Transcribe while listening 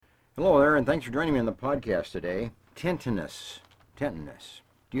Hello there, and thanks for joining me on the podcast today. Tinnitus. Tinnitus.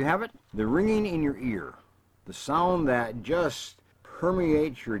 Do you have it? The ringing in your ear. The sound that just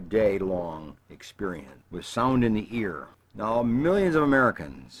permeates your day-long experience with sound in the ear. Now, millions of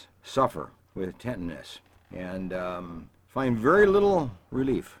Americans suffer with tinnitus and find very little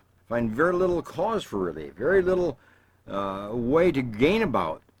relief, find very little cause for relief, very little way to gain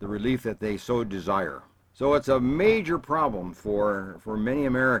about the relief that they so desire. So it's a major problem for many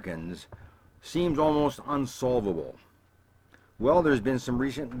Americans, seems almost unsolvable. Well, there's been some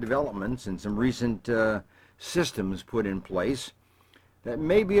recent developments and some recent systems put in place that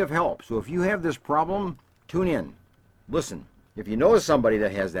may be of help. So if you have this problem, tune in, listen. If you know somebody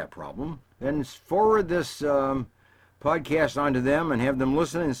that has that problem, then forward this podcast on to them and have them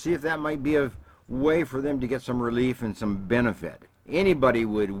listen and see if that might be a way for them to get some relief and some benefit. Anybody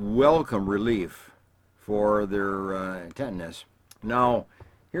would welcome relief for their tinnitus. Now,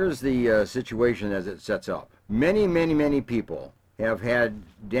 here's the situation as it sets up. Many people have had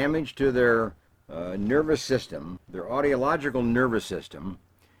damage to their nervous system, their audiological nervous system,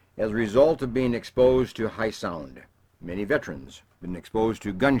 as a result of being exposed to high sound. Many veterans have been exposed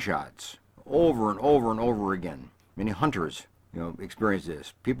to gunshots over and over again. Many hunters, experience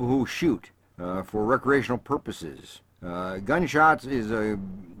this. People who shoot for recreational purposes. Gunshots is a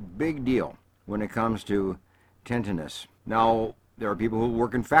big deal when it comes to tinnitus. Now, there are people who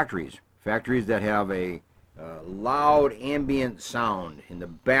work in factories that have a loud ambient sound in the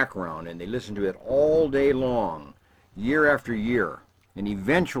background, and they listen to it all day long, year after year. And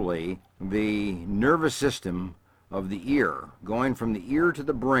eventually, the nervous system of the ear, going from the ear to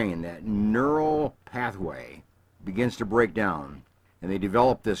the brain, that neural pathway, begins to break down, and they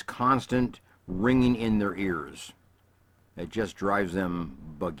develop this constant ringing in their ears. It just drives them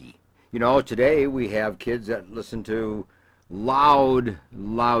buggy. Today we have kids that listen to loud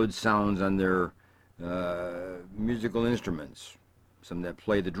sounds on their musical instruments. Some that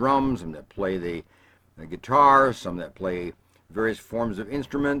play the drums, some that play the guitar, some that play various forms of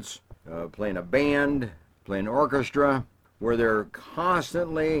instruments, play in a band, play in an orchestra, where they're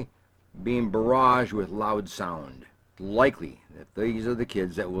constantly being barraged with loud sound. Likely that these are the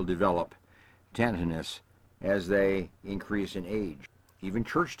kids that will develop tinnitus as they increase in age. Even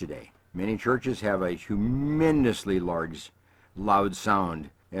church today. Many churches have a tremendously large, loud sound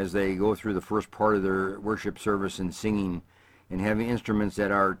as they go through the first part of their worship service and singing and having instruments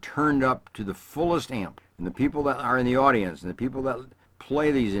that are turned up to the fullest amp. And the people that are in the audience and the people that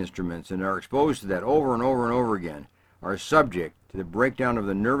play these instruments and are exposed to that over and over again are subject to the breakdown of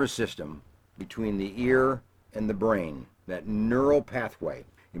the nervous system between the ear and the brain, that neural pathway.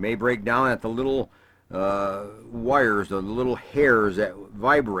 It may break down at the little wires, the little hairs that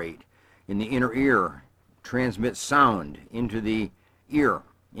vibrate in the inner ear, transmit sound into the ear,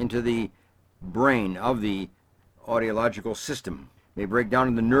 into the brain of the audiological system. They break down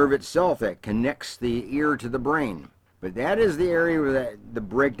in the nerve itself that connects the ear to the brain. But that is the area where the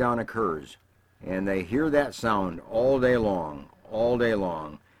breakdown occurs. And they hear that sound all day long.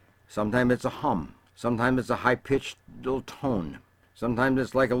 Sometimes it's a hum. Sometimes it's a high-pitched little tone. Sometimes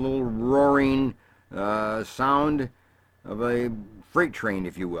it's like a little roaring sound of a freight train,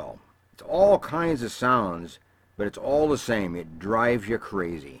 if you will. It's all kinds of sounds, but it's all the same. It drives you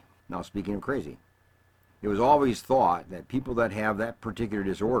crazy. Now, speaking of crazy, it was always thought that people that have that particular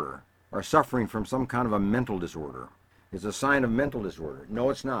disorder are suffering from some kind of a mental disorder. It's a sign of mental disorder. No,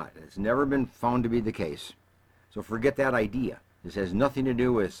 it's not. It's never been found to be the case. So forget that idea. This has nothing to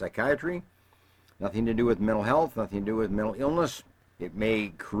do with psychiatry, nothing to do with mental health, nothing to do with mental illness. It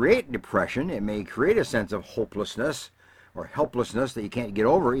may create depression. It may create a sense of hopelessness or helplessness that you can't get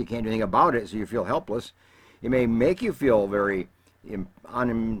over. You can't do anything about it, so you feel helpless. It may make you feel very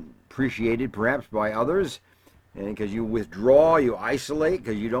unappreciated, perhaps, by others, and because you withdraw, you isolate,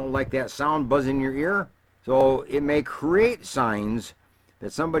 because you don't like that sound buzzing in your ear. So it may create signs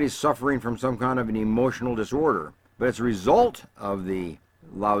that somebody's suffering from some kind of an emotional disorder. But as a result of the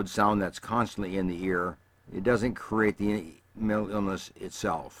loud sound that's constantly in the ear, it doesn't create the mental illness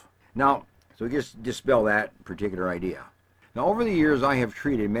itself. Now, so just dispel that particular idea. Now, over the years, I have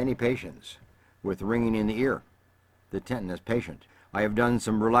treated many patients with ringing in the ear, the tinnitus patient. I have done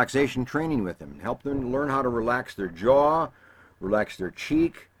some relaxation training with them, helped them learn how to relax their jaw, relax their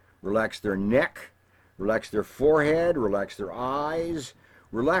cheek, relax their neck, relax their forehead, relax their eyes,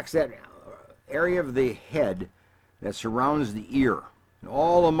 relax that area of the head that surrounds the ear, and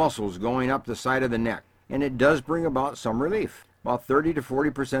all the muscles going up the side of the neck. And it does bring about some relief. About 30 to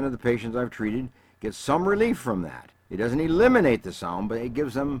 40% of the patients I've treated get some relief from that. It doesn't eliminate the sound, but it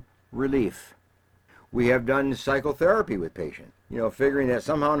gives them relief. We have done psychotherapy with patients. figuring that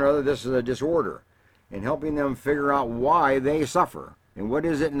somehow or other this is a disorder, and helping them figure out why they suffer and what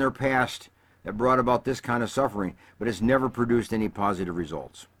is it in their past that brought about this kind of suffering, but it's never produced any positive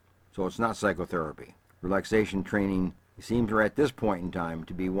results. So it's not psychotherapy. Relaxation training seems at this point in time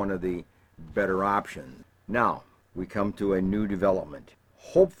to be one of the better options. Now, we come to a new development.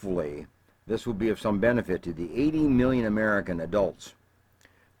 Hopefully, this will be of some benefit to the 80 million American adults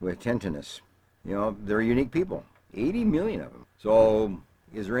with tinnitus. They're unique people. 80 million of them. So,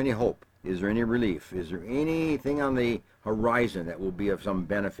 is there any hope? Is there any relief? Is there anything on the horizon that will be of some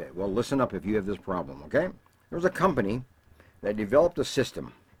benefit? Well, listen up if you have this problem, okay? There's a company that developed a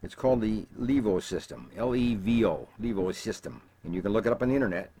system. It's called the Levo system, L-E-V-O, Levo system. And you can look it up on the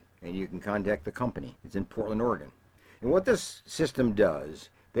internet, and you can contact the company. It's in Portland, Oregon. And what this system does,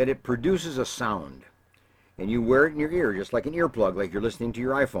 that it produces a sound. And you wear it in your ear, just like an earplug, like you're listening to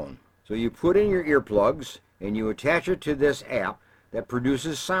your iPhone. So you put in your earplugs, and you attach it to this app that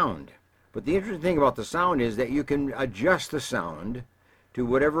produces sound. But the interesting thing about the sound is that you can adjust the sound to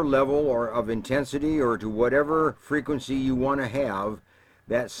whatever level or of intensity or to whatever frequency you want to have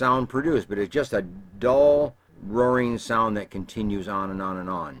that sound produced. But it's just a dull, roaring sound that continues on and on and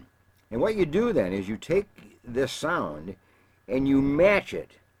on. And what you do then is you take this sound and you match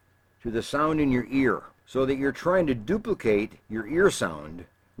it to the sound in your ear, so that you're trying to duplicate your ear sound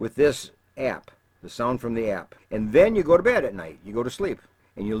with this app, the sound from the app. And then you go to bed at night, you go to sleep,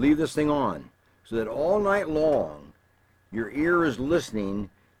 and you leave this thing on, so that all night long your ear is listening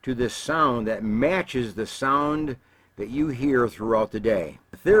to this sound that matches the sound that you hear throughout the day.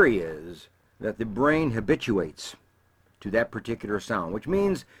 The theory is that the brain habituates to that particular sound, which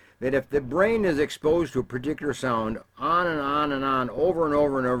means that if the brain is exposed to a particular sound on and on and on, over and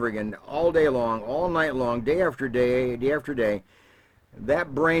over and over again, all day long, all night long, day after day, day after day,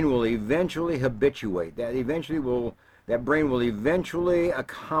 that brain will eventually habituate. That brain will eventually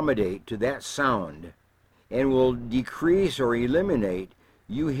accommodate to that sound and will decrease or eliminate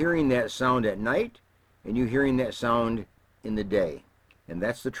you hearing that sound at night and you hearing that sound in the day. And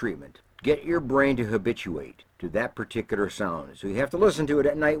that's the treatment. Get your brain to habituate to that particular sound. So you have to listen to it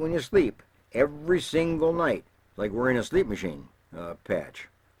at night when you sleep, every single night, like wearing a sleep machine patch.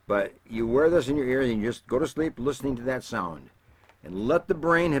 But you wear this in your ears and you just go to sleep listening to that sound and let the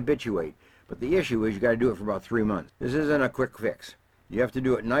brain habituate. But the issue is you got to do it for about 3 months. This isn't a quick fix. You have to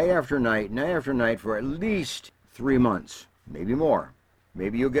do it night after night for at least 3 months, maybe more.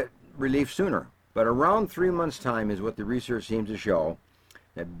 Maybe you'll get relief sooner. But around 3 months' time is what the research seems to show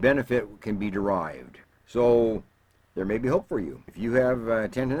that benefit can be derived. So there may be hope for you. If you have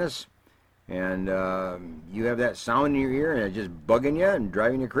tinnitus and you have that sound in your ear and it's just bugging you and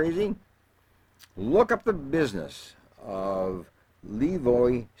driving you crazy, look up the business of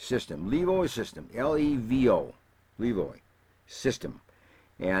Levo system. Levo system, L-E-V-O, Levo system.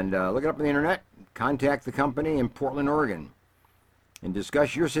 And look it up on the internet. Contact the company in Portland, Oregon, and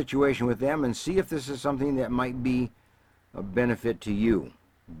discuss your situation with them and see if this is something that might be a benefit to you.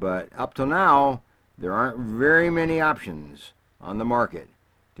 But up till now, there aren't very many options on the market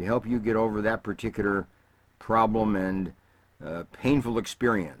to help you get over that particular problem and painful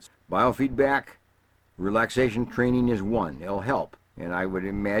experience. Biofeedback, relaxation training is one. It'll help. And I would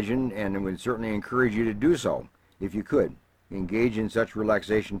imagine and would certainly encourage you to do so if you could. Engage in such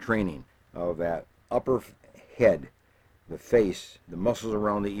relaxation training of that upper head, the face, the muscles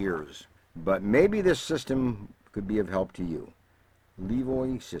around the ears. But maybe this system could be of help to you.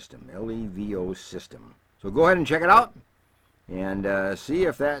 Levo system, L-E-V-O system. So go ahead and check it out and see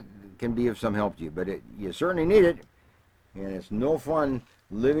if that can be of some help to you. But you certainly need it, and it's no fun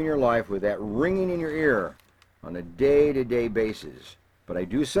living your life with that ringing in your ear on a day-to-day basis. But I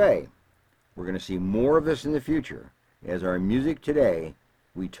do say we're going to see more of this in the future. As our music today,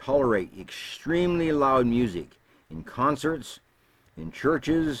 we tolerate extremely loud music in concerts, in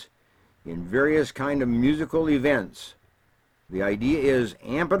churches, in various kind of musical events. The idea is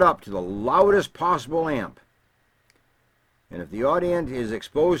amp it up to the loudest possible amp. And if the audience is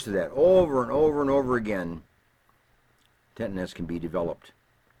exposed to that over and over and over again, tinnitus can be developed.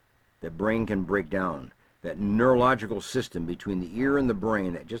 The brain can break down. That neurological system between the ear and the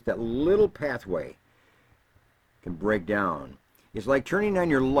brain, that little pathway can break down. It's like turning on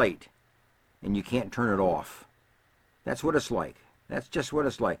your light and you can't turn it off. That's what it's like. That's just what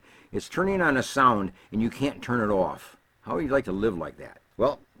it's like. It's turning on a sound and you can't turn it off. How would you like to live like that?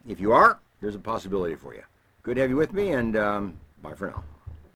 Well, if you are, there's a possibility for you. Good to have you with me, and bye for now.